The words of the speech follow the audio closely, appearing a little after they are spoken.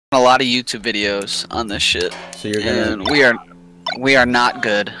a lot of YouTube videos on this shit. So you're gonna. And we are not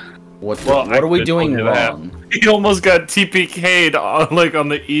good. What are we doing wrong? He almost got TPK'd on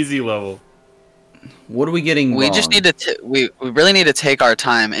the easy level. What are we getting wrong? We just need to. We really need to take our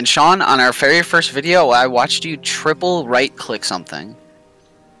time. And Sean, on our very first video, I watched you triple right-click something.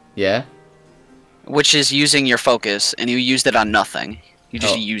 Yeah. Which is using your focus, and you used it on nothing. You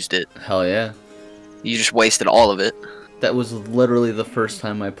just used it. Hell yeah. You just wasted all of it. That was literally the first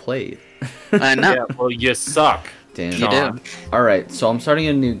time I played. I know. Yeah, well, you suck. Damn. You do. Alright, so I'm starting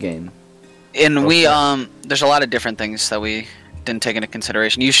a new game. And we, there's a lot of different things that we didn't take into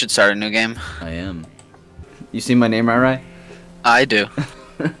consideration. You should start a new game. I am. You see my name right? I do.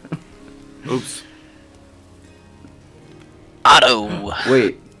 Oops. Otto.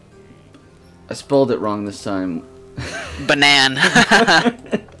 Wait. I spelled it wrong this time. Banan.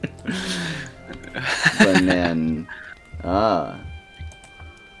 Banan. Ah.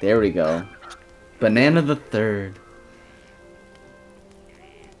 There we go. Banana the Third.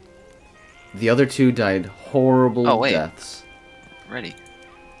 The other two died horrible deaths. Ready.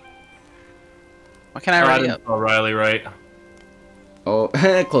 Why can't I ready up? O'Reilly, right? Oh,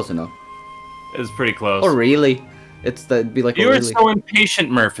 close enough. It's pretty close. Oh, really? It'd be like You were so impatient,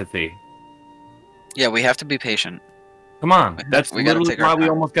 Murphy. Yeah, we have to be patient. Come on, that's we gotta literally take our why we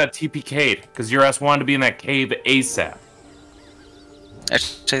time. almost got TPK'd, because your ass wanted to be in that cave ASAP.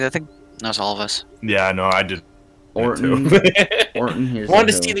 Actually, I think that's all of us. Yeah, I know, I did. Orton. Orton, here's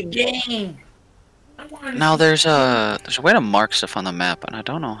wanted to the see hill. the game. Now there's a way to mark stuff on the map, and I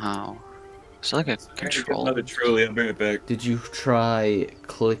don't know how. It's like a control. Another trolley, I'll bring it back. Did you try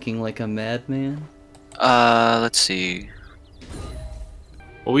clicking like a madman? Let's see.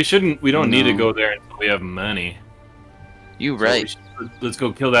 Well, we don't need to No. go there until we have money. You So right. let's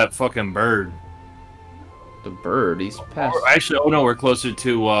go kill that fucking bird. The bird, he's past. Or actually, oh no, we're closer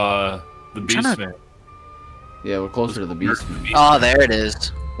to the beast trying to- man. Yeah, we're closer to the beast. Oh, there it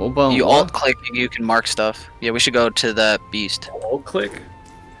is. Oh, boom. You alt click and you can mark stuff. Yeah, we should go to that beast. Alt click.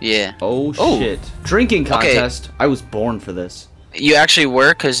 Yeah. Oh, Oh. shit. Drinking Okay. contest. I was born for this. You actually were,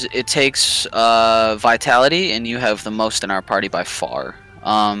 because it takes vitality, and you have the most in our party by far.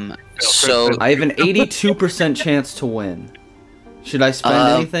 So I have an 82% chance to win. Should I spend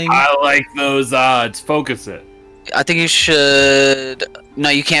anything? I like those odds. Focus it. I think you should. No,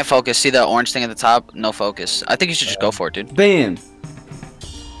 you can't focus. See the orange thing at the top? No focus. I think you should just go for it, dude. Bam.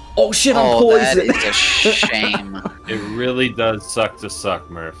 Oh shit, I'm Oh, that poisoned. is a shame. It really does suck to suck,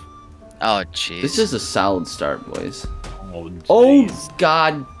 Murph. Oh, jeez. This is a solid start, boys. Oh, Oh jeez.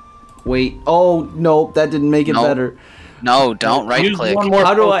 god. Wait. Oh no, that didn't make it No. better. No, don't right Use click. one more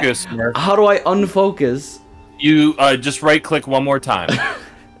How do I- focus, Murph. How do I unfocus? You just right click one more time.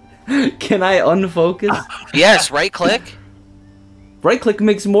 Can I unfocus? Yes, right click. Right click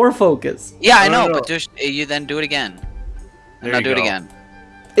makes more focus. Yeah, I No, know, no, but just you then do it again. There Now you do it go. again.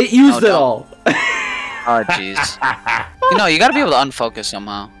 It used No, it don't. all. Oh, jeez. You gotta be able to unfocus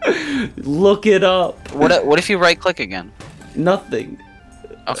somehow. Look it up. What if you right click again? Nothing.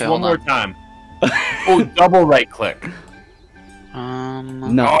 Okay, one hold more on. time. Oh, double right click.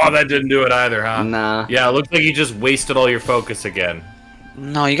 No. Oh, that didn't do it either, huh? Nah. Yeah, it looks like you just wasted all your focus again.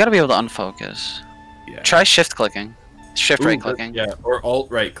 No, you gotta be able to unfocus. Yeah. Try shift clicking. Shift right clicking. Yeah, or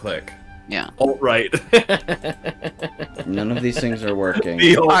alt right click. Yeah. Alt right. None of these things are working.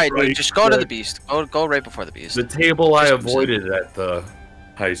 The alt Alright, right dude, just go to the click. beast. Go right before the beast. The table I Just- avoided at the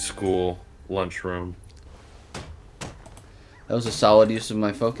high school lunchroom. That was a solid use of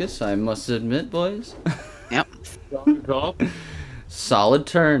my focus, I must admit, boys. Yep. Solid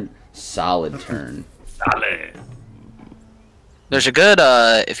turn. Solid turn. Solid. There's a good,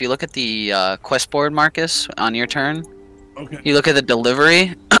 if you look at the quest board, Marcus, on your turn, Okay. you look at the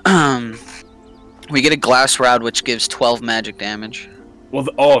delivery, we get a glass rod which gives 12 magic damage. Well,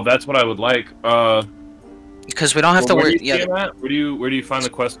 oh, that's what I would like. Because we don't have to where worry. do you see Yeah, them at? Where do you find the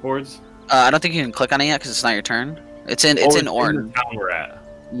quest boards? I don't think you can click on it yet because it's not your turn. It's in In Orton. the town we're at.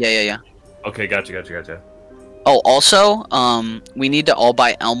 Yeah. Okay, gotcha. Oh, also, we need to all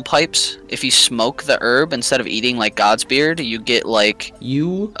buy elm pipes. If you smoke the herb instead of eating like God's beard, you get like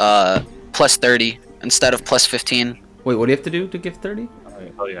You. plus 30 instead of plus 15. Wait, what do you have to do to give 30?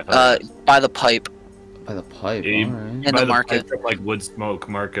 Oh yeah. Buy the pipe By the pipe. Yeah, Alright. in the market. From, like wood smoke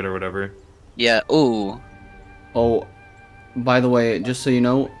market or whatever. Yeah. Ooh. Oh, by the way, just so you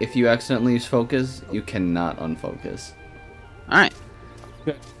know, if you accidentally use focus, you cannot unfocus. All right.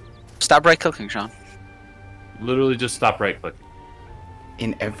 Okay. Stop right clicking, Sean. Literally just stop right click.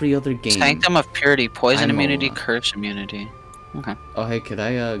 In every other game. Sanctum of Purity, Poison I'm Immunity, a- Curse Immunity. Okay. Oh, hey, could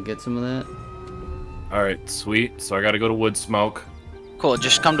I get some of that? All right, sweet. So I got to go to wood smoke. Cool.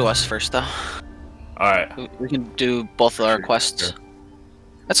 Just come to us first, though. All right. We can do both of our quests. Sure.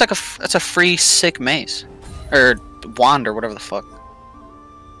 That's like that's a free sick mace, or wand, or whatever the fuck.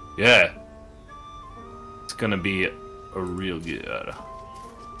 Yeah. It's gonna be a real good.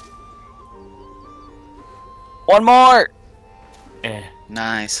 One more. Eh.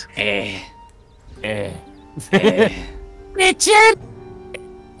 Nice. Richard.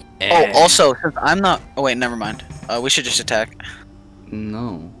 Oh, also, since I'm not. Oh wait, never mind. We should just attack.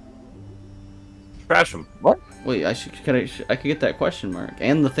 No. Trash him. Wait, I could get that question mark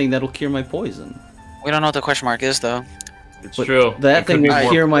and the thing that'll cure my poison. We don't know what the question mark is, though. It's But true. That It could thing be will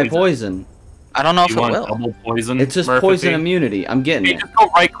more cure my poison. I don't know if You it want will. double poison? It's just Murphy? poison immunity. I'm getting Hey, it. just go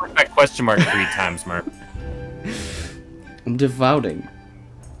right click that question mark 3 times, Murph. I'm devouting.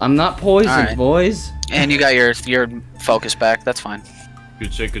 I'm not poisoned, Alright. boys. And you got your focus back. That's fine.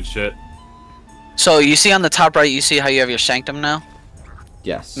 Good shit, good shit. So you see on the top right, you see how you have your sanctum now?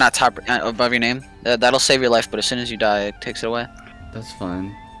 Yes. Not top above your name. That'll save your life, but as soon as you die, it takes it away. That's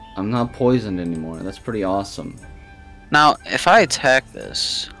fine. I'm not poisoned anymore. That's pretty awesome. Now, if I attack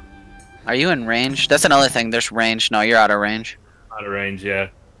this, are you in range? That's another thing. There's range. No, you're out of range. Out of range, yeah.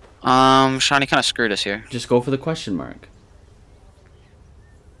 Shawnee kind of screwed us here. Just go for the question mark.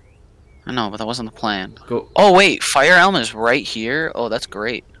 I know, but that wasn't the plan. Go. Oh wait, Fire Elm is right here. Oh, that's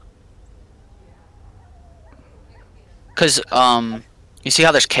great. Cause you see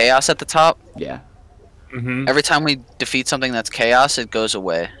how there's chaos at the top? Yeah. Mm-hmm. Every time we defeat something that's chaos, it goes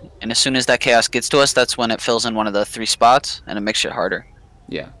away. And as soon as that chaos gets to us, that's when it fills in one of the 3 spots, and it makes it harder.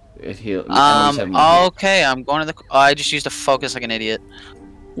 Yeah. It heals. Okay, I'm going to the. Oh, I just used to focus like an idiot.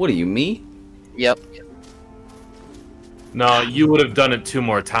 What are you, me? Yep. No, you would have done it 2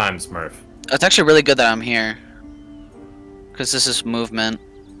 more times, Murph. It's actually really good that I'm here. Because this is movement.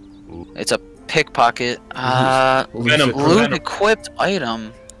 Ooh. It's a pickpocket. Venom. Loot Venom. equipped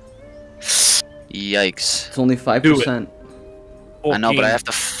item. Yikes. It's only 5%. I know, but I Fucking have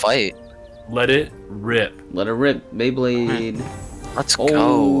to fight. Let it rip. Let it rip, Beyblade. Let's Oh.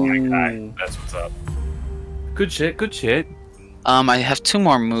 go. Guy, that's what's up. Good shit, good shit. I have 2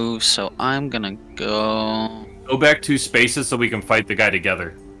 more moves, so I'm gonna go. Go back 2 spaces so we can fight the guy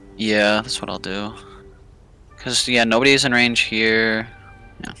together. Yeah, that's what I'll do. Cause yeah, nobody's in range here.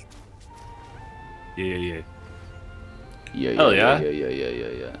 Yeah. Yeah, Hell yeah.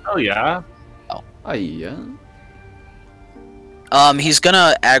 Yeah. Oh yeah. Ah, yeah. He's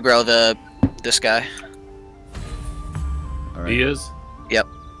gonna aggro this guy. All right. He is? Yep.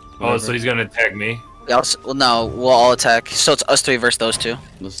 Oh, so he's gonna attack me? Well, no, we'll all attack. So it's us 3 versus those 2.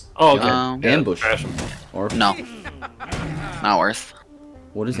 Let's Oh, okay. Yeah, ambush. Trash him. Or No, not worth.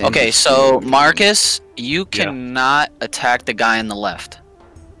 what is ambush? Okay, so Marcus, you cannot attack the guy on the left.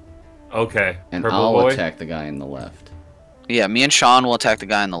 Okay. And Purple I'll boy? attack the guy in the left. Yeah, me and Sean will attack the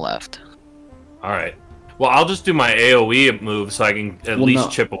guy on the left. Alright. Well, I'll just do my AoE move so I can at least no.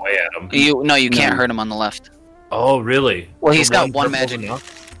 chip away at him. You can't No. hurt him on the left. Oh, really? Well, he's So got one purple's magic.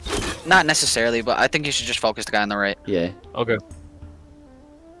 enough? Not necessarily, but I think you should just focus the guy on the right. Yeah. Okay.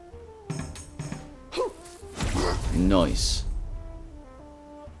 Nice.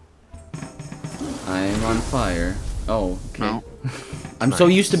 I'm on fire. Oh, okay. No. I'm so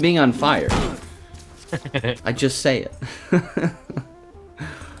used to being on fire. I just say it.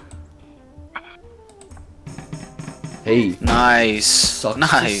 Hey. Nice. Sucks to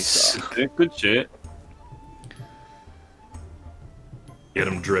Nice. suck. Good shit. Get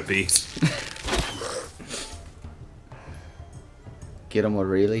him, Drippy. Get him,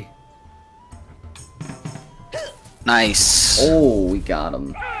 really? Nice. Oh, we got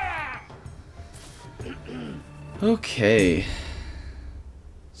him. Okay.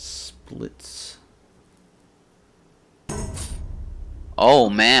 Splits. Oh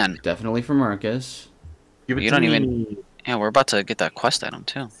man. Definitely for Marcus. Give it You to don't me. even. Yeah, we're about to get that quest item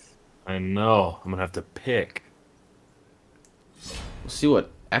too. I know. I'm gonna have to pick. We'll see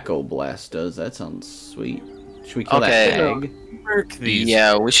what Echo Blast does. That sounds sweet. Should we kill Okay. that hag? Work these.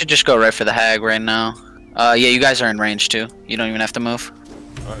 Yeah, we should just go right for the hag right now. Yeah, you guys are in range too. You don't even have to move.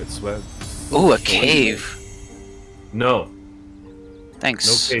 Alright, swag. Ooh, a cave. No. Thanks.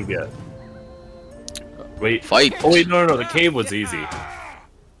 No cave yet. Wait. Fight. Oh wait, no. The cave was easy.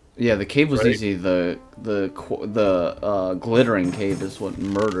 Yeah, the cave was Right. easy. The glittering cave is what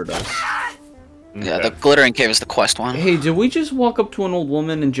murdered us. Yeah, Okay. the glittering cave is the quest one. Hey, did we just walk up to an old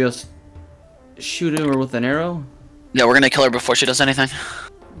woman and just shoot her with an arrow? Yeah, we're gonna kill her before she does anything.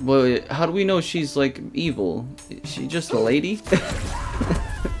 Well, how do we know she's like evil? Is she just a lady?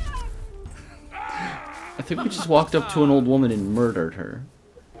 I think we just walked up to an old woman and murdered her.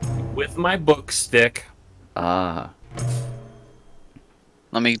 With my book stick. Ah.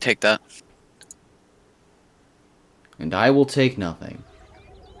 Let me take that. And I will take nothing.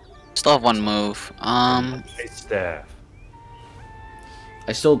 Still have one move. Hey, staff.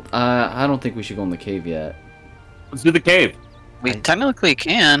 I don't think we should go in the cave yet. Let's do the cave. We technically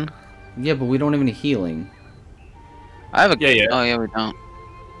can. Yeah, but we don't have any healing. I have a. Yeah. Oh yeah, we don't.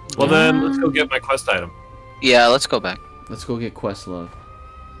 Well then, let's go get my quest item. Yeah, let's go back. Let's go get Questlove.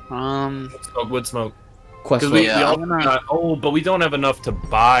 Smoke, wood smoke. Because Questlove. we Yeah, all I'm gonna- got, oh, but we don't have enough to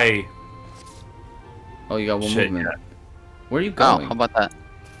buy. Oh, you got one Shit, movement. yeah. Where are you Oh, going? how about that?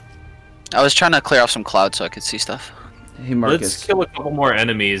 I was trying to clear off some clouds so I could see stuff. Hey, Marcus. Let's kill a couple more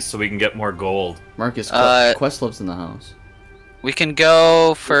enemies so we can get more gold. Marcus, Questlove's in the house. We can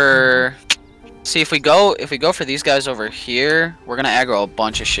go for. See if we go for these guys over here, we're gonna aggro a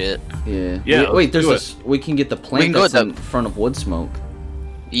bunch of shit. Yeah. Yeah, Wait, there's let's this. We can get the plant go that's with in front of wood smoke.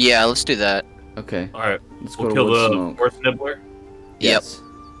 Yeah, let's do that. Okay. All right, Let's we'll go to kill wood the smoke. forest nibbler. Yes.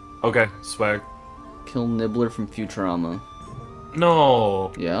 Okay, swag. Kill Nibbler from Futurama.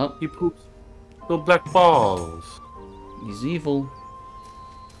 No, Yeah. he poops little black balls. He's evil.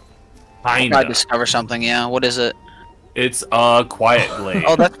 I Kinda. discover something. Yeah, what is it? It's a quiet glade.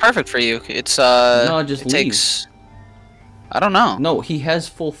 Oh, that's perfect for you. It's No, just it leave. takes. I don't know. No, he has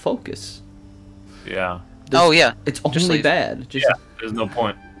full focus. Yeah. Oh yeah. It's Just only leave. bad. Just Yeah. There's no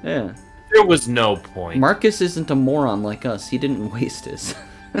point. yeah. There was no point. Marcus isn't a moron like us. He didn't waste his.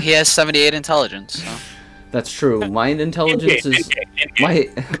 He has 78 intelligence. So. That's true. Mind intelligence is my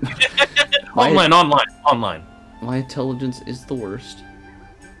Online. my intelligence is the worst.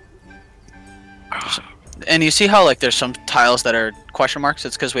 And you see how like there's some tiles that are question marks?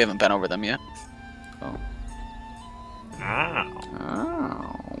 It's because we haven't been over them yet. Oh. Ow.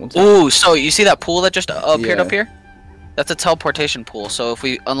 Oh. What's that? Ooh, so you see that pool that just appeared Yeah. up here? That's a teleportation pool. So if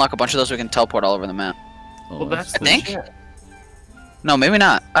we unlock a bunch of those, we can teleport all over the map. Oh, Well, that's I the think. shit. No, maybe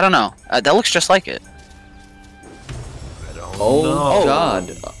not. I don't know. That looks just like it. I don't Oh know.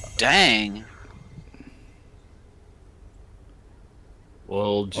 God. Dang.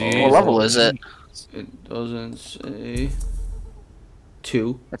 Well, geez. What level is it? It doesn't say.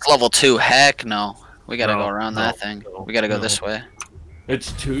 2. It's level 2. Heck no. We gotta No, go around no, that thing. no, We gotta go no. this way.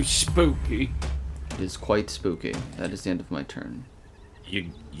 It's too spooky. It is quite spooky. That is the end of my turn.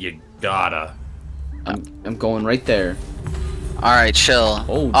 You gotta. I'm going right there. Alright, chill.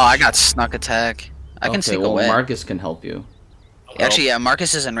 Oh, I got snuck attack. I can okay, sneak well, away. Marcus can help you. Actually, yeah,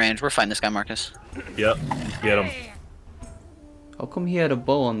 Marcus is in range. We're fighting this guy, Marcus. Yep. Get him. How come he had a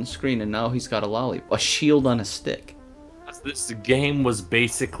bow on the screen and now he's got a shield on a stick? This game was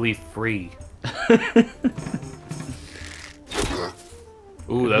basically free.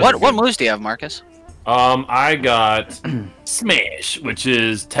 Ooh, that's What good. moves do you have, Marcus? I got Smash, which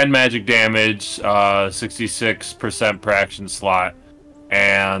is 10 magic damage, 66% per action slot,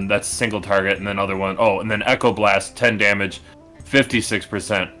 and that's a single target. And then other one, and then Echo Blast, 10 damage,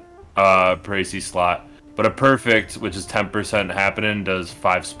 56% per AC slot. But a perfect, which is 10% happening, does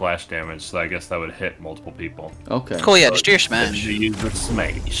 5 splash damage. So I guess that would hit multiple people. Okay. Cool, yeah, just do your So smash. you use the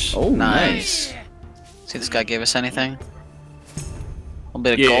Smash. Oh, nice. Nice. See, this guy gave us anything? A little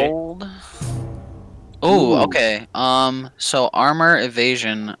bit of Yeah. gold. Ooh, Ooh. okay. So armor,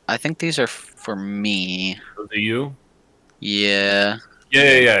 evasion. I think these are for me. Those are you? Yeah.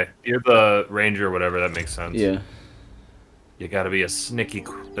 Yeah. You're the ranger or whatever. That makes sense. Yeah. You gotta be a sneaky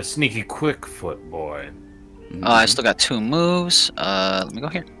quick foot boy. I still got 2 moves. Let me go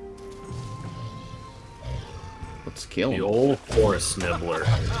here. Let's kill The him. old forest nibbler.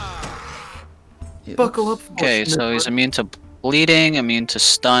 It Buckle looks- up. Okay, so he's immune to bleeding, immune to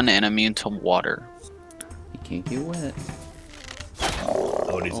stun, and immune to water. He can't get wet.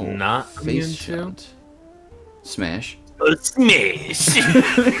 Oh, and he's Oh, not immune Face to? shot. Smash. A smash.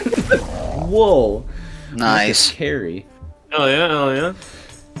 Whoa. Nice. Carry. Oh yeah.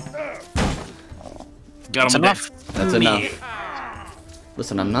 Got That's him enough. That's enough.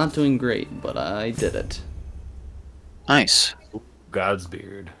 Listen, I'm not doing great, but I did it. Nice. God's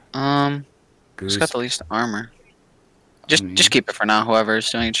beard. Who's got the least armor? Just Me. keep it for now. Whoever's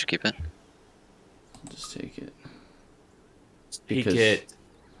doing it, just keep it. Just take it. Take because- it.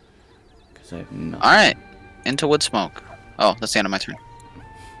 Because I have nothing. All right, into wood smoke. Oh, that's the end of my turn.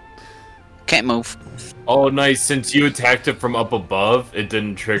 Can't move. Oh, nice. Since you attacked it from up above, it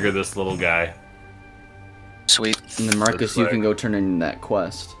didn't trigger this little guy. Sweet. And then Marcus, you can go turn in that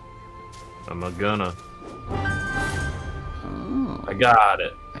quest. I'm a gonna. Oh. I got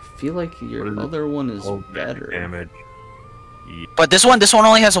it. I feel like What your is it? other one is Oh, better. damage. But this one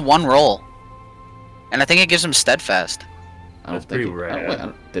only has a 1 roll, and I think it gives him steadfast. I don't That's think pretty it, rad.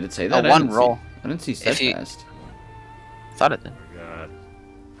 wait, did it say that? A I 1 didn't see- roll. I didn't see If you- steadfast. Thought it did. God.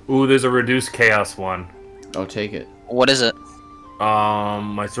 Ooh, there's a reduced chaos one. Oh, take it. What is it?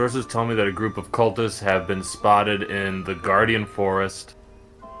 My sources tell me that a group of cultists have been spotted in the Guardian Forest.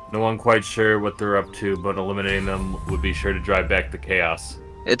 No one quite sure what they're up to, but eliminating them would be sure to drive back the chaos.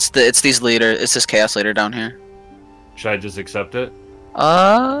 It's these leader. It's this chaos leader down here. Should I just accept it?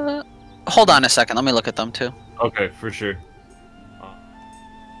 Hold on a second. Let me look at them too. Okay, for sure.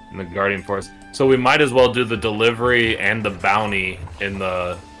 In the Guardian Forest. So we might as well do the delivery and the bounty in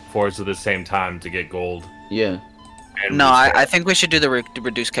the forest at the same time to get gold. Yeah. And No, I think we should do the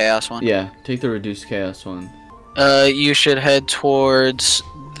reduced chaos one. Yeah, take the reduced chaos one. You should head towards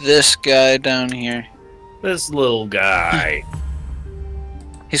this guy down here. This little guy.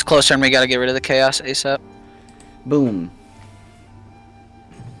 He's closer, and we gotta get rid of the chaos ASAP. Boom.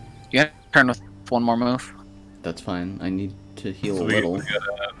 You have to turn with one more move. That's fine. I need to heal So a little.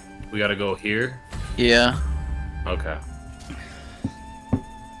 We gotta go here? Yeah. Okay.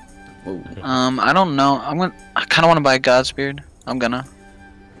 Whoa. I don't know. I kind of want to buy a Godsbeard. I'm gonna.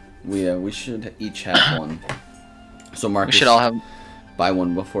 We should each have one. So Marcus, We should all have. buy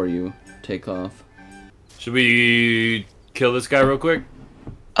one before you take off. Should we kill this guy real quick?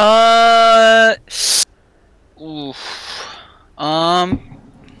 Oof.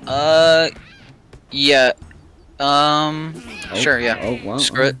 Yeah. Sure, yeah. Oh, wow.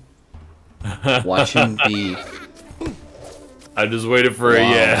 Screw it. Watch him be. I just waited for Wow. a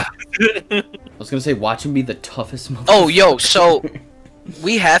yeah. I was gonna say, watch him be the toughest. Oh, yo, so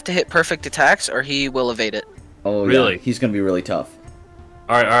we have to hit perfect attacks, or he will evade it. Oh, Really? yeah. He's gonna be really tough.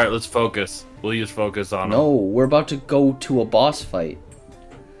 All right, let's focus. We'll use focus on him. No, we're about to go to a boss fight.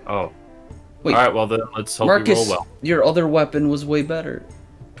 Oh. Wait. All right, well then let's hope Marcus, you roll well. your other weapon was way better.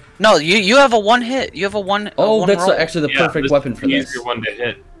 No, you have a one hit. You have a one. Oh, one that's roll. actually the Yeah, perfect this weapon is for the this. easier one to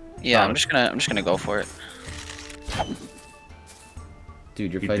hit. Yeah, I'm just gonna go for it.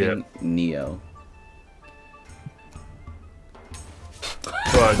 Dude, you're You fighting Neo.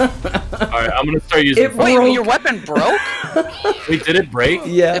 Good. Alright, I'm gonna start using It Wait, broke. your weapon broke? Wait, did it break?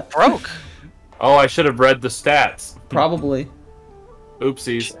 Yeah, It broke. Oh, I should have read the stats. probably.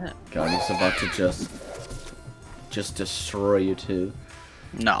 Oopsies. God, he's about to just destroy you too.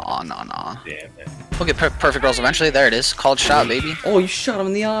 No. Damn it. We'll get perfect rolls eventually. There it is. Called shot, baby. Oh, you shot him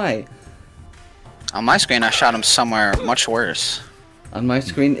in the eye. On my screen, I shot him somewhere much worse. On my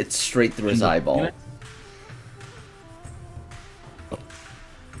screen, it's straight through his eyeball.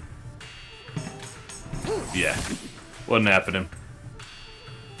 Yeah. Wasn't happening.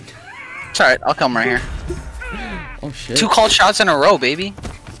 It's alright. I'll come right here. Oh shit. 2 called shots in a row, baby.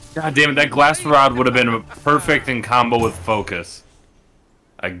 God damn it, that glass rod would have been perfect in combo with focus.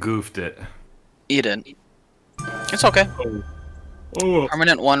 I goofed it. You didn't. It's okay. Oh.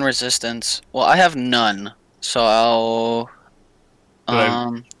 Permanent 1 resistance. Well, I have none, so I'll.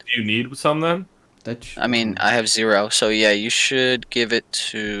 Do you need some then? I mean, I have 0, so yeah, you should give it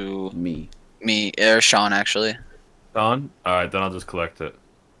to me. me or Sean, actually. Done? Alright, then I'll just collect it.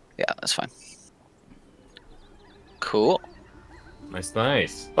 Yeah, that's fine. Cool. Nice.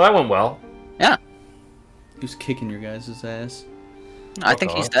 Well, that went well. Yeah, Who's kicking your guys' ass? I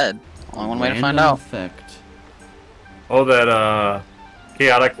think he's dead. Only one way to find Random out. Effect. Oh, that,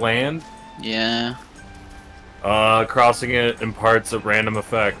 chaotic land? Yeah, Crossing it imparts a random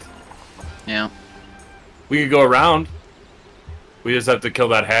effect. yeah. We could go around. We just have to kill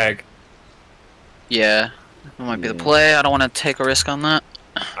that hag. Yeah, that might be the Yeah. play. I don't want to take a risk on that.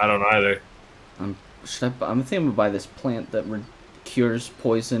 I don't either. I'm thinking I'm gonna buy this plant that cures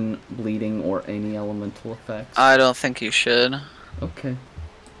poison, bleeding, or any elemental effects. I don't think you should. Okay.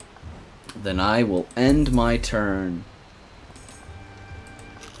 Then I will end my turn.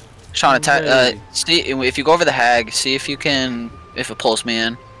 Sean, attack. Hooray. See if you go over the hag. See if you can. If it pulls me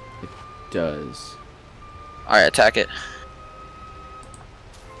in. Does. All right, attack it.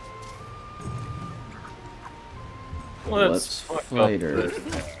 Let's fuck up fight her.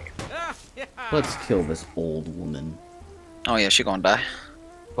 this. Let's kill this old woman. Oh yeah, she gonna die.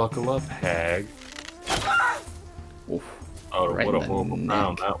 Buckle up, hag. Oof. Oh, Right what a in the horrible neck.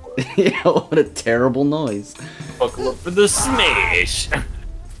 sound that was. Yeah, what a terrible noise. Buckle up for the smash.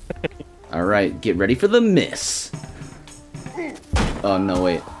 Alright, get ready for the miss. Oh, no,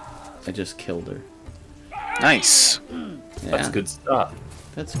 wait. I just killed her. Nice. Yeah, That's good stuff.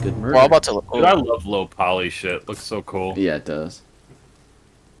 That's good murder. We're all about to. Dude, I love low poly shit. Looks so cool. Yeah, it does.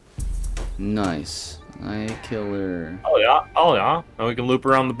 Nice. I kill her. Oh yeah. Now we can loop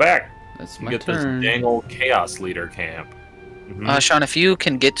around the back. That's And my get turn. this dang old chaos leader camp. Mhm. Sean, if you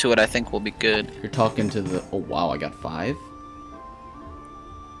can get to it, I think we'll be good. You're talking to the... Oh, wow, I got 5?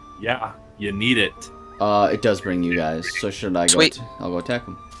 Yeah, you need it. It does bring you guys, so should I go... Sweet. I'll go attack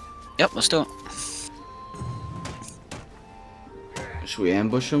him. Yep, let's do it. Should we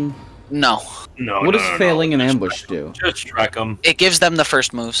ambush him? No. No. What no, does no, failing no. an ambush do? Just track them. It gives them the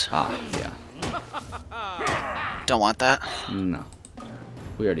first moves. Ah, yeah. Don't want that. No.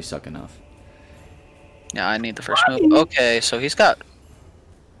 We already suck enough. Yeah, I need the first move. Okay, so he's got...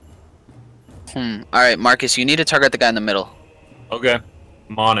 Alright, Marcus, you need to target the guy in the middle. Okay.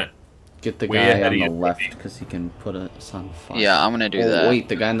 I'm on it. Get the Way guy ahead on of the you, left, baby. because he can put us on fire. Yeah, I'm gonna do Oh, that. wait,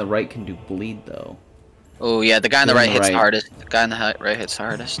 the guy on the right can do bleed, though. Oh, yeah, the guy on the Get right on the hits the right. hardest. The guy on the right hits the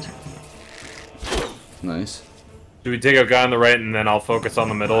hardest. Nice. Do we take a guy on the right and then I'll focus on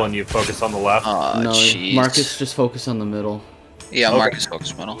the middle and you focus on the left? Oh, No, jeez. Marcus, just focus on the middle. Yeah, Okay. Marcus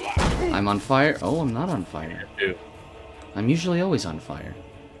focus middle. I'm on fire. Oh, I'm not on fire. Dude. I'm usually always on fire.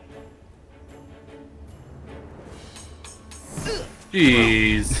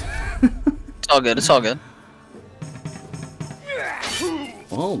 Jeez. It's all good, it's all good.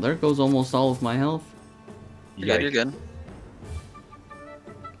 Well, there goes almost all of my health. You're good, you're good.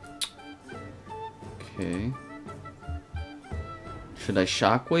 Okay. Should I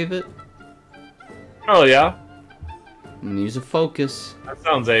shockwave it? Oh yeah. I'm gonna use a focus. That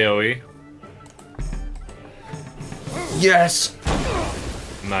sounds AoE. Yes!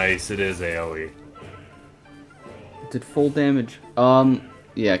 Nice, it is AoE. Did full damage.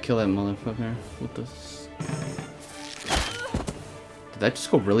 Yeah, kill that motherfucker with this. Did that just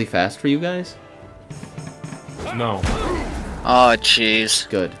go really fast for you guys? No. Oh, jeez.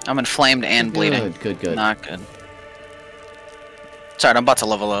 Good. I'm inflamed and bleeding. Good. Not good. Sorry, I'm about to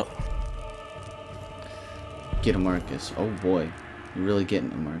level up. Get him, Marcus. Oh boy. You're really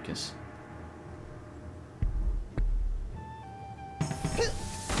getting him, Marcus.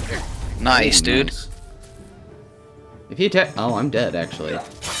 Nice, Oh, dude. nice. If he attack, oh, I'm dead actually.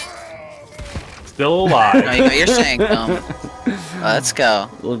 Still alive. No, you got your Sanctum. Let's go.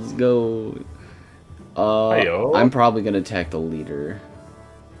 Let's go. Hi-yo. I'm probably gonna attack the leader.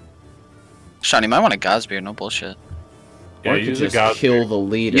 Sean, you might want a Godsbeard, no bullshit. Yeah, or I could use a just Godsbeard. kill the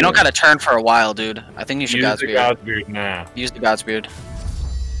leader. You don't gotta turn for a while, dude. I think you should Use the Godsbeard. Godsbeard now. Use the Godsbeard.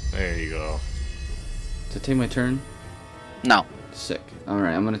 There you go. To take my turn. No. Sick. All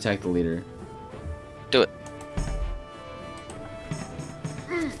right, I'm gonna attack the leader. Do it.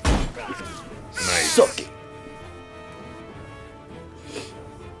 Nice. Suck it.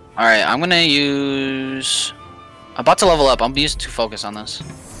 Alright, I'm gonna use... I'm about to level up. I'm using 2 focus on this.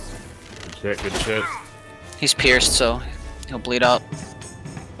 Good shit, good shit. He's pierced, so he'll bleed out.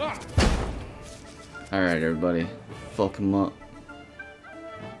 All right, everybody, fuck him up.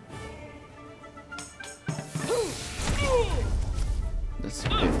 That's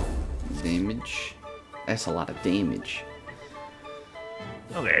good damage. That's a lot of damage.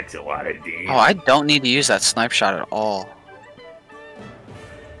 Oh, that's a lot of damage. Oh, I don't need to use that snipe shot at all.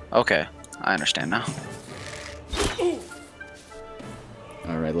 Okay, I understand now.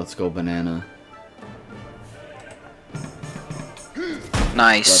 All right, let's go, banana.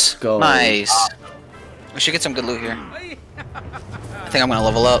 Nice. Let's go. Nice. We should get some good loot here. I think I'm gonna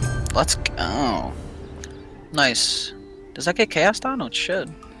level up. Let's go. Nice. Does that get chaos down? Oh, it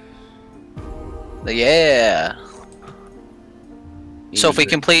should. Yeah. So if we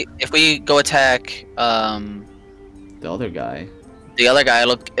complete, if we go attack, the other guy. the other guy,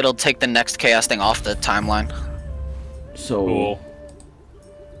 it'll take the next chaos thing off the timeline. So Cool.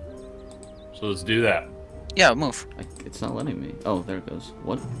 So let's do that. Yeah, move. it's not letting me. Oh, there it goes.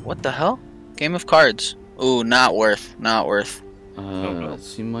 What? What the hell? Game of cards. Ooh, not worth. Not worth. no.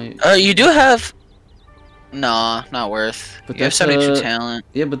 See my. You do have. Nah, not worth. But You have that's 72 talent.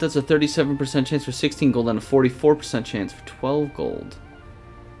 Yeah, but that's a 37% chance for 16 gold and a 44% chance for 12 gold.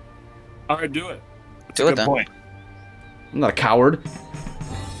 All right, do it. That's Do a it good then. point. I'm not a coward.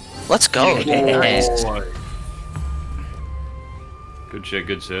 Let's go. Nice. Oh, good shit,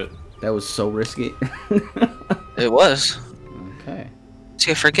 good shit. That was so risky. It was. Okay.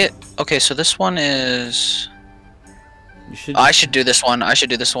 See, I forget. Okay, so this one is. You should. I should do this one. I should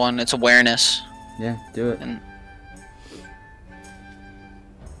do this one. It's awareness. Yeah, do it. And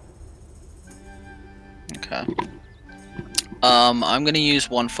okay. I'm gonna use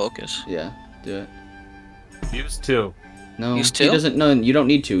 1 focus. Yeah, do it. Use 2. No, Use he 2? doesn't. No, you don't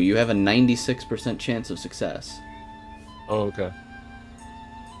need to. You have a 96% chance of success. Oh, okay.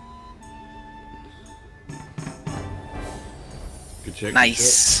 Good shit.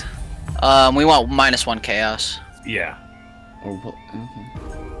 Nice. We want -1 chaos. Good shit. Yeah. Or what? Okay.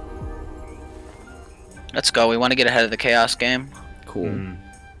 Let's go. We want to get ahead of the chaos game. Cool. Mm.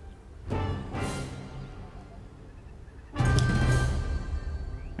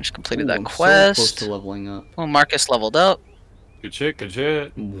 I just completed Ooh, that I'm so close quest. to leveling up. Oh, Marcus leveled up. Good shit, good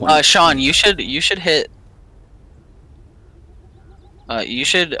shit. Sean, you should hit. You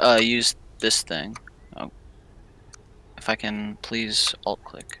should use this thing. Oh. If I can, please alt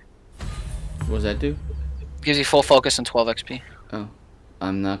click. What does that do? Gives you full focus and 12 XP. Oh,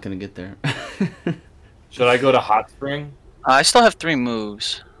 I'm not gonna get there. Should I go to Hot Spring? I still have 3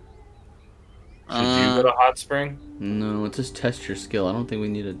 moves. Should you go to Hot Spring? No, it just test your skill. I don't think we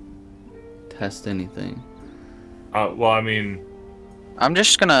need to test anything. Well, I mean... I'm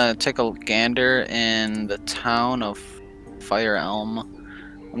just gonna take a gander in the town of Fire Elm.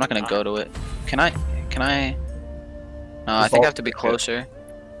 I'm not gonna go to it. Can I? No, I think I have to be closer.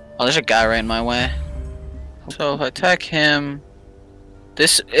 Oh, there's a guy right in my way. So if I attack him,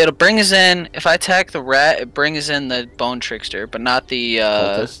 it'll bring us in. If I attack the rat, it brings in the Bone Trickster, but not the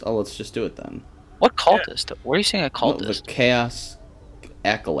Cultist? Oh, let's just do it then. What cultist? Where are you seeing a cultist? No, the Chaos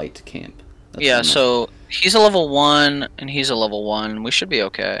Acolyte camp. That's yeah, so he's a level 1 and he's a level 1. We should be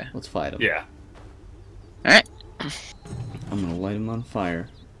okay. Let's fight him. Yeah. Alright. I'm gonna light him on fire.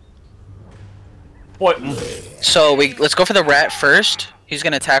 What? So let's go for the rat first. He's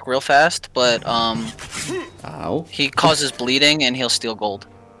gonna attack real fast, but Ow. he causes bleeding and he'll steal gold.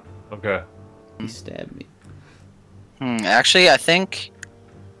 Okay. He stabbed me. Actually, I think.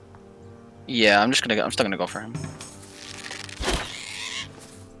 Yeah, I'm still gonna go for him.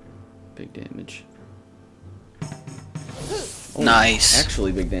 Big damage. Oh, nice.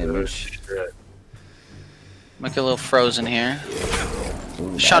 Actually, big damage. Make it a little frozen here.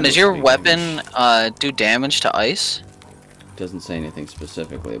 Ooh, Sean, does your weapon do damage to ice? Doesn't say anything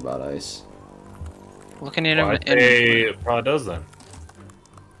specifically about ice. Look in your inventory. It probably does then.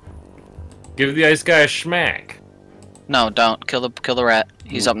 Give the ice guy a schmack. No, don't kill the rat.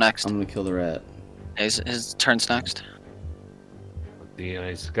 He's up next. I'm gonna kill the rat. His turn's next. The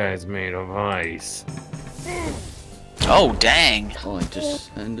ice guy's made of ice. Oh dang! Oh, I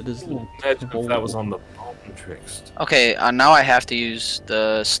just ended his little. Imagine if that was on the Bone Trickster. Okay, now I have to use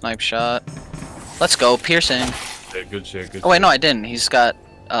the snipe shot. Let's go, piercing. Yeah, good shit. Good oh wait, shit. no, I didn't. He's got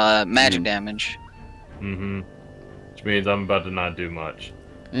magic damage. Mm-hmm. Which means I'm about to not do much.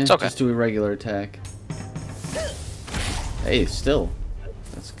 It's okay. Just do a regular attack. Hey, still.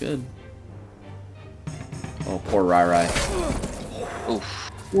 That's good. Oh, poor Rai.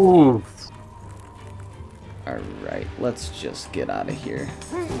 Oof. Oof. Alright, let's just get out of here.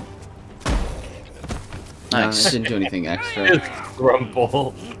 Nice. It didn't do anything extra.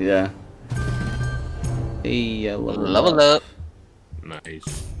 Grumble. Yeah. Hey, Level up.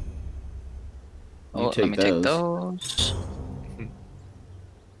 Nice. Oh, let me take those.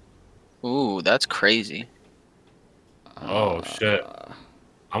 Ooh, that's crazy. Oh shit.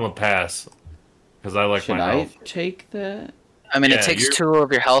 I'm gonna pass. Because I like should my health. I take that? I mean, it takes 2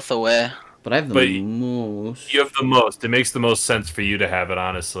 of your health away. But I have the most. You have the most. It makes the most sense for you to have it,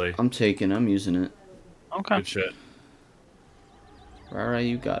 honestly. I'm using it. Okay. Good shit. Rara,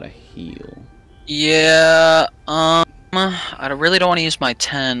 you gotta heal. Yeah, I really don't want to use my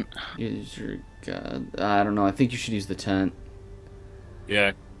tent. Use your god. I don't know. I think you should use the tent.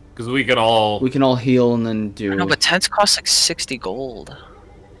 Yeah, because we can all heal and then do. No, but tents cost like 60 gold.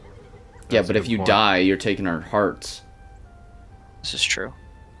 Yeah, but if you die, you're taking our hearts. This is true.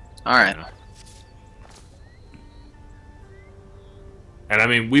 Alright. And I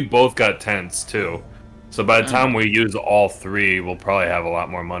mean, we both got tents too. So by the time we use all 3, we'll probably have a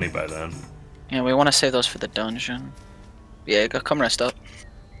lot more money by then. Yeah, we want to save those for the dungeon. Yeah, come rest up.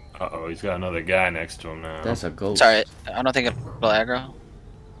 Uh-oh, he's got another guy next to him now. That's a ghost. Sorry, I don't think it will aggro.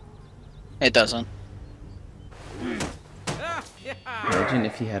 It doesn't. Imagine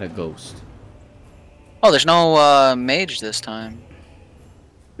if he had a ghost. Oh, there's no mage this time.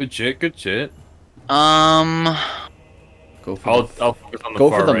 Good shit, good shit. Go for I'll focus on the go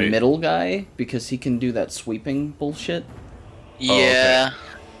far for the right. middle guy because he can do that sweeping bullshit. Yeah,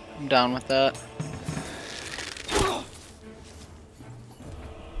 okay. I'm down with that.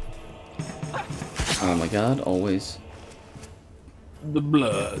 Oh my god, always. The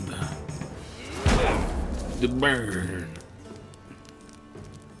blood. The burn.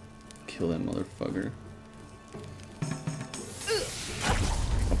 Kill that motherfucker.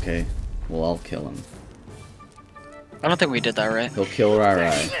 Okay, well I'll kill him. I don't think we did that right. He'll kill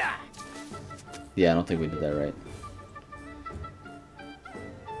Rai. Yeah, I don't think we did that right.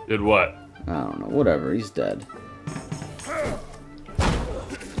 Did what? I don't know, whatever, he's dead.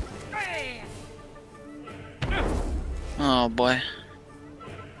 Oh boy.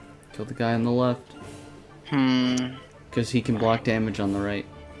 Kill the guy on the left. Because he can block damage on the right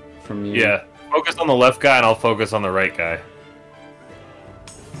from you. Yeah, focus on the left guy and I'll focus on the right guy.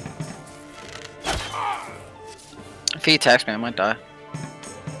 If he attacks me, I might die.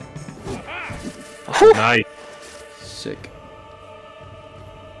 Nice. Sick.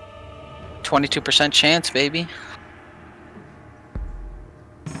 22% chance, baby.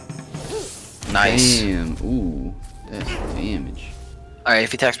 Nice. Damn. Ooh, that's damage. Alright,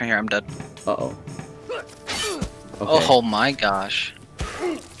 if he attacks me here, I'm dead. Uh-oh. Okay. Oh my gosh.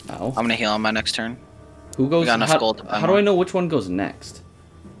 Ow. I'm gonna heal on my next turn. Who goes? We got enough how, gold to buy how do I more. know which one goes next?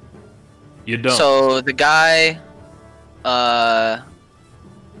 You don't. So the guy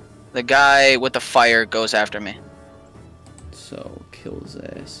with the fire goes after me. So kill his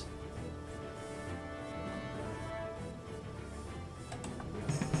ass.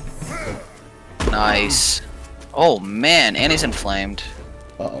 Nice. Oh man, and he's inflamed.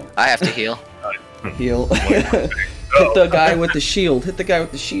 Uh-oh. I have to heal. Heal. Hit the guy with the shield. Hit the guy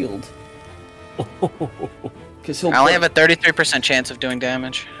with the shield. Cause he'll I only have a 33% chance of doing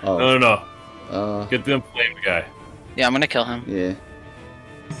damage. Oh. No. Get the inflamed guy. Yeah, I'm gonna kill him. Yeah.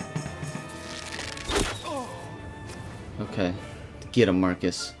 Okay. Get him,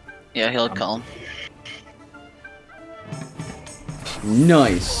 Marcus. Yeah, he'll kill him.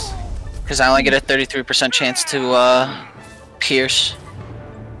 Nice. Because I only get a 33% chance to pierce.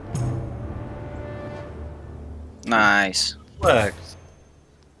 Nice. Flex.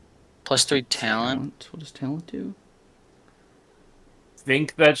 +3 talent. What does talent do?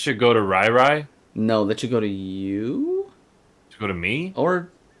 Think that should go to Rai? No, that should go to you? Should go to me? Or,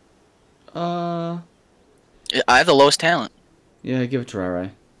 I have the lowest talent. yeah, give it to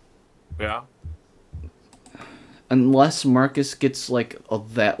Rai. Yeah. Unless Marcus gets, like,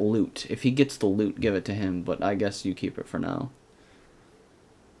 that loot. If he gets the loot, give it to him, but I guess you keep it for now.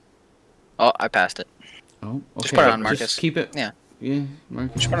 Oh, I passed it. Oh, okay. Just put it on Marcus. Just keep it. Yeah. Yeah,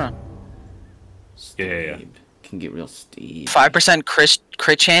 Marcus. Just put it on. Yeah. Can get real steep. 5%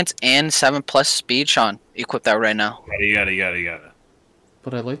 crit chance and 7+ speed. Sean, equip that right now. You gotta.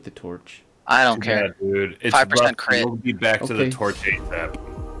 But I like the torch. I don't care. Yeah, dude. It's 5% rough. crit. We'll be back to the Okay. torch ASAP.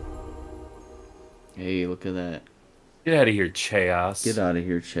 Hey, look at that. Get out of here, Chaos. Get out of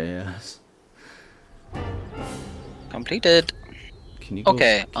here, Chaz. Completed. Can you go,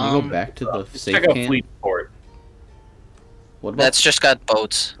 Okay, Can you go back to the safe Check out camp? Fleetport. What about, That's just got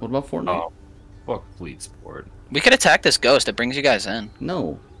boats. what about Fortnite? Oh, fuck Fleetport. We could attack this ghost. It brings you guys in.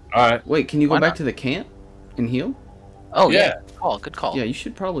 No. Alright. Wait, can you go Why back not? to the camp and heal? Oh yeah. Yeah. Good call. Good call. Yeah, you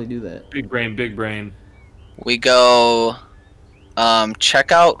should probably do that. Big brain. We go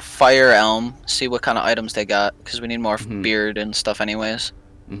check out Fire Elm, see what kind of items they got, because we need more beard and stuff anyways.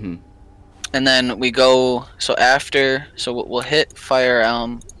 Mm-hmm. And then we go, so we'll hit Fire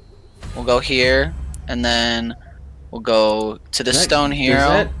Elm, we'll go here, and then we'll go to the Stone Hero. Is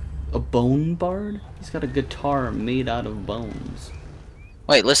that a bone bard? He's got a guitar made out of bones.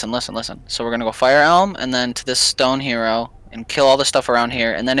 Wait, listen. So we're gonna go Fire Elm, and then to this Stone Hero, and kill all the stuff around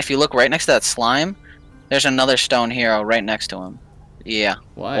here. And then if you look right next to that slime, there's another Stone Hero right next to him. Yeah.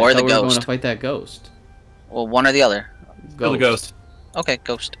 Why? Or I the thought we were going ghost. to fight that ghost. Well, one or the other. Kill the ghost. Okay,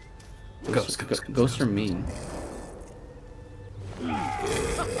 ghost. Ghosts are mean.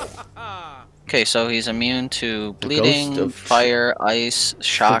 Okay, so he's immune to The bleeding, ghost of- fire, ice,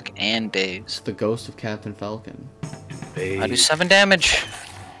 shock, and daze. It's the ghost of Captain Falcon. I do 7 damage.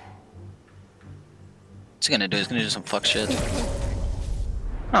 What's he gonna do? He's gonna do some fuck shit.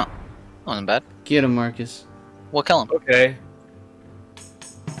 Oh, wasn't bad. Get him, Marcus. We'll kill him. Okay.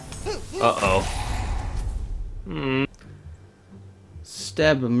 Uh-oh.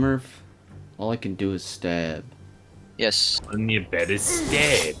 Stab him, Murph. All I can do is stab. Yes. And you better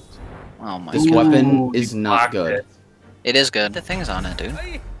stab. Oh my This god. weapon is you not blocked good. it. It is good. The thing's on it, dude.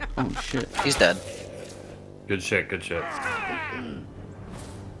 Oh shit. He's dead. Good shit.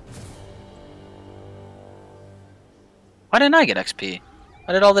 Why didn't I get XP?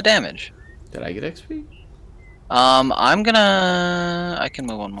 I did all the damage. Did I get XP? I can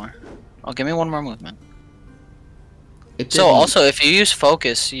move one more. Oh, give me one more movement. It So didn't- also, if you use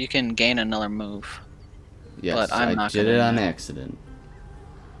focus, you can gain another move. yes, but I'm I not did gonna it on do it. accident.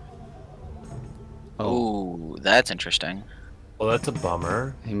 Oh, Ooh, that's interesting. Well, that's a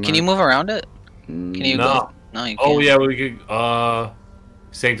bummer. hey, Can you move around it? Mm, Can you No. go? No, you can't. Oh, yeah, we could,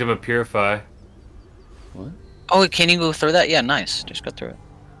 Sanctum of Purify. What? Oh, can you go through that? Yeah, nice. Just go through it.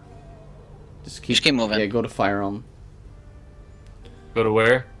 Just Just keep moving. Yeah, go to Fire Elm. Go to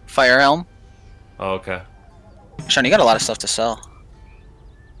where? Fire Elm. Oh, okay. Sean, you got a lot of stuff to sell.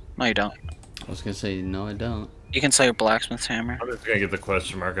 No, you don't. I was gonna say no, I don't. You can sell your blacksmith's hammer. I'm just gonna get the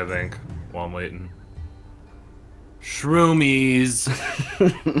question mark, I think, while I'm waiting. Shroomies!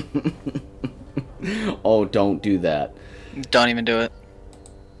 Oh, don't do that. Don't even do it.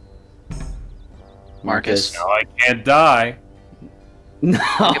 Marcus. No, I can't die. No,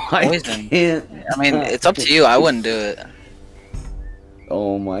 I poison. can't. I mean, it's up to you. I wouldn't do it.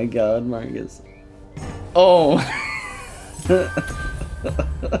 Oh my god, Marcus. Oh.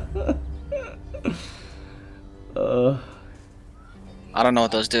 I don't know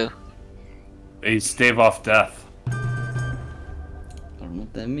what those do. They stave off death. I don't know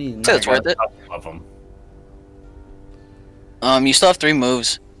what that means. So it's worth it. Love them. You still have 3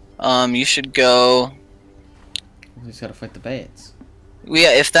 moves. You should go. He's gotta fight the bats. Well,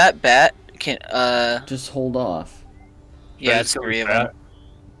 yeah, if that bat can, Just hold off. yeah, it's 3 of them.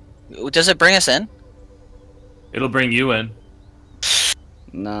 Does it bring us in? It'll bring you in.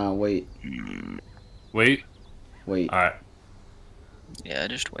 Nah, wait. Wait. Wait. Alright. Yeah,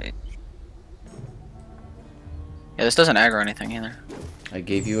 just wait. Yeah, this doesn't aggro anything either. I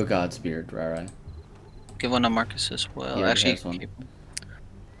gave you a Godspear, Rara. Give one to Marcus as well. He already Actually, has one. keep...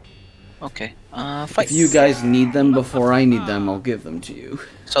 Okay. Fight. If you guys need them before I need them, I'll give them to you.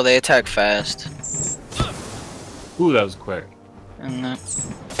 So they attack fast. Ooh, that was quick. And then...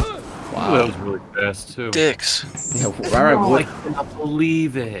 Ooh, that was really fast too. Dicks. Yeah, Rara, No, I what, cannot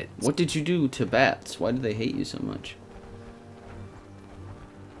believe it. what did you do to bats? Why do they hate you so much?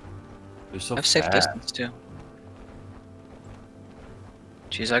 They're so I have safe fast. distance too.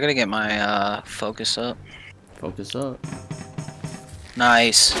 Jeez, I gotta get my focus up. Focus up.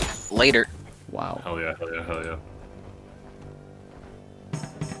 Nice. Later. Wow. Hell yeah, hell yeah, hell yeah.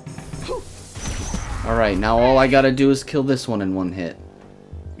 Alright, now all I gotta do is kill this one in 1 hit.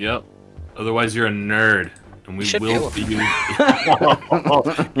 Yep. Otherwise, you're a nerd, and we Should be will able be you.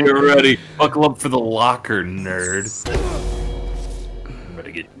 Get ready. Buckle up for the locker, nerd. Better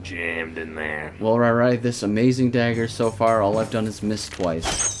get jammed in there. Well, Rara, this amazing dagger so far, all I've done is miss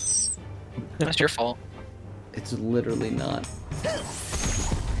twice. That's your fault. It's literally not.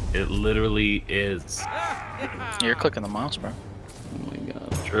 It literally is. You're clicking the mouse, bro. Oh my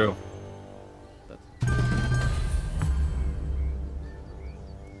god. True.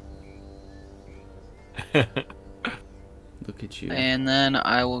 Look at you. And then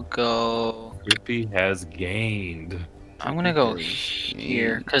I will go. Rippy has gained. I'm gonna go Very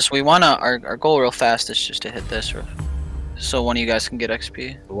here neat. because we wanna. Our goal real fast is just to hit this, so one of you guys can get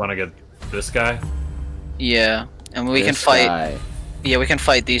XP. We want to get this guy? Yeah, and we can This fight. guy. Yeah, we can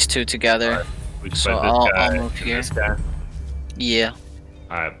fight these 2 together. Alright. We can So fight this I'll guy move and here. this guy. Yeah.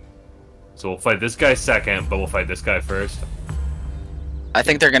 Alright. So we'll fight this guy second, but we'll fight this guy first. I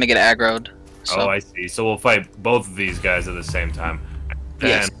think they're gonna get aggroed. So. Oh, I see. So we'll fight both of these guys at the same time.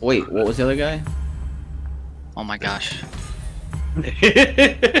 Yes. Then- Wait, what was the other guy? Oh my gosh. Nice.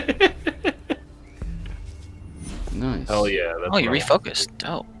 Hell yeah. That's Oh, you what I want. refocused.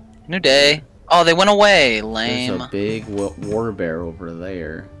 Dope. New day. Oh, they went away. There's Lame. a big war bear over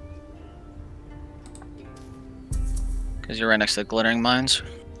there. Because you're right next to the glittering mines.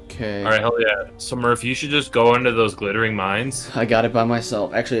 Okay. Alright, hell yeah. So Murph, you should just go into those glittering mines. I got it by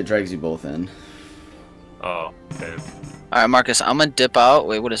myself. Actually, it drags you both in. Oh, okay. Alright, Marcus, I'm gonna dip out.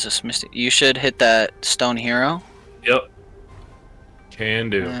 Wait, what is this? Mystic? You should hit that stone hero. Yep. Can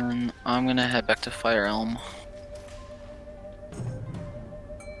do. And I'm gonna head back to Fire Elm.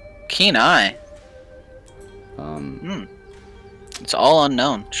 Keen Eye. It's all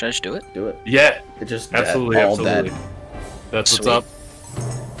unknown. Should I just do it? Do it. Yeah, It just absolutely, all absolutely. dead. That's Sweet. what's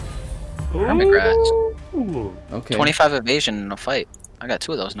up. Hermit grass. Ooh. Okay. 25 evasion in a fight. I got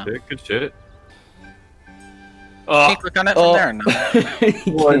 2 of those now. Shit, good shit. Can Oh, you click on it from there? No.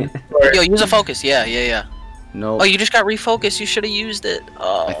 You can't. Yo, use a focus. Yeah, yeah, yeah. No. Oh, you just got refocused. You should have used it.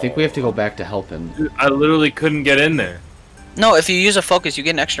 Oh. I think we have to go back to help him. I literally couldn't get in there. No, if you use a focus, you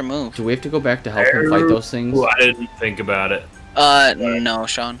get an extra move. Do we have to go back to help him fight those things? Ooh, I didn't think about it. No,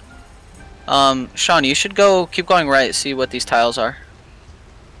 Sean. Sean, you should go. Keep going right. See what these tiles are.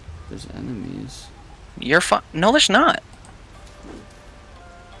 There's enemies. You're fine. No, there's not.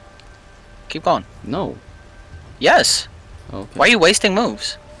 Keep going. No. Yes. Okay. Why are you wasting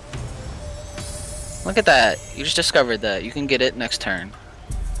moves? Look at that. You just discovered that. You can get it next turn.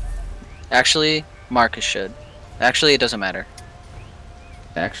 Actually, Marcus should. Actually, it doesn't matter.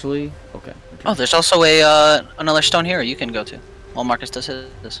 Actually? Okay. Oh, there's also a another stone hero you can go to. While Marcus does his.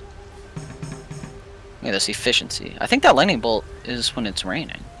 Look at this efficiency. I think that lightning bolt is when it's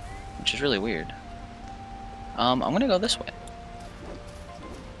raining, which is really weird. I'm gonna go this way.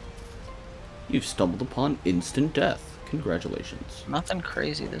 You've stumbled upon instant death. Congratulations. Nothing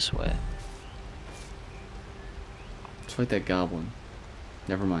crazy this way. Let's fight that goblin.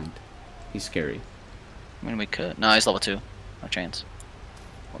 Never mind. He's scary. I mean, we could. No, he's level 2. No chance.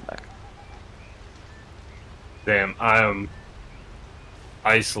 One back. Damn, I'm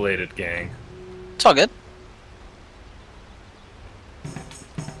isolated, gang. It's all good.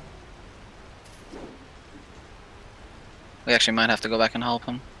 We actually might have to go back and help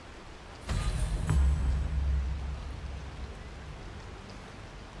him.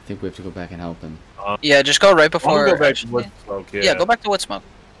 I think we have to go back and help him. Yeah, just go right before. I'll go back to Woodsmoke, yeah, go back to Woodsmoke.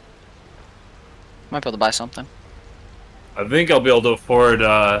 Might be able to buy something. I think I'll be able to afford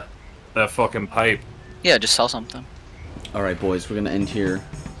that fucking pipe. Yeah, just sell something. Alright, boys, we're gonna end here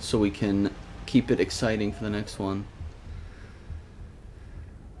so we can keep it exciting for the next one.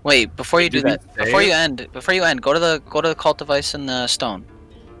 Wait, before you do Did that, we before save? you end, go to the cult device in the stone.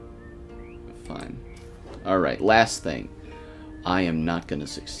 Fine. Alright, last thing. I am not gonna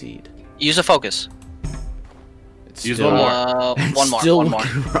succeed. Use a focus. It's Use still, one more. it's One more. still One more.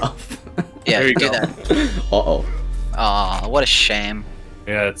 looking rough. Yeah, There you do go. that. Uh-oh. Aw, what a shame.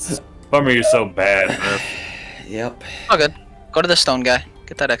 Yeah, it's bummer you're so bad. Murph. Yep. All good. Go to the stone guy.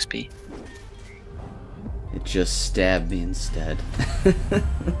 Get that XP. It just stabbed me instead.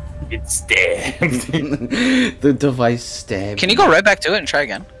 It's stabbed. The device stabbed Can you me. go right back to it and try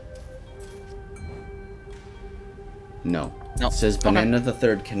again? No. No. It says Okay. Banana the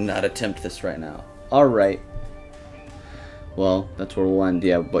Third cannot attempt this right now. Alright. Well, that's where we'll end.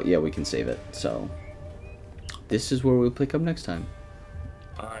 Yeah, but yeah, we can save it. So, this is where we'll pick up next time.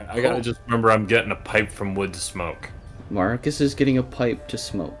 Alright, I gotta just remember I'm getting a pipe from Woodsmoke. Marcus is getting a pipe to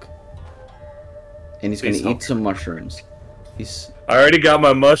smoke. And he's Please gonna help. eat some mushrooms. He's... I already got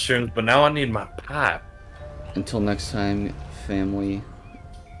my mushrooms, but now I need my pipe. Until next time, family,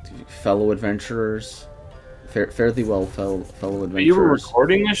 fellow adventurers. Fare thee well, fellow adventurers. You were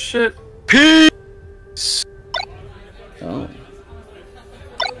recording this shit? Peace! Oh.